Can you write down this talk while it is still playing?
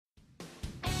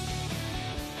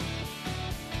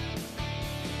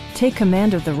Take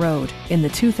command of the road in the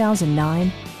 2009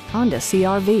 Honda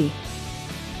CR-V.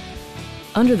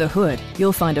 Under the hood,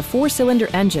 you'll find a 4-cylinder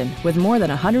engine with more than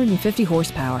 150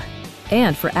 horsepower.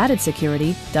 And for added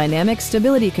security, Dynamic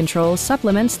Stability Control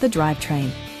supplements the drivetrain.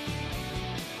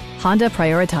 Honda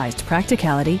prioritized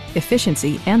practicality,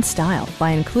 efficiency, and style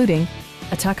by including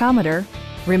a tachometer,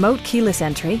 remote keyless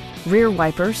entry, rear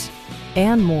wipers,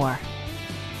 and more.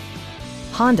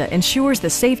 Honda ensures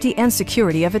the safety and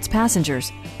security of its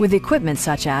passengers with equipment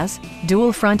such as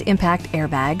dual front impact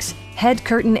airbags, head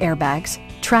curtain airbags,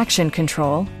 traction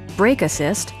control, brake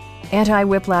assist,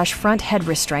 anti-whiplash front head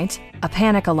restraints, a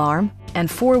panic alarm, and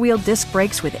 4-wheel disc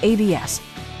brakes with ABS.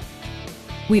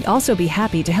 We'd also be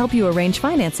happy to help you arrange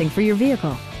financing for your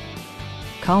vehicle.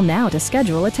 Call now to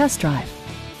schedule a test drive.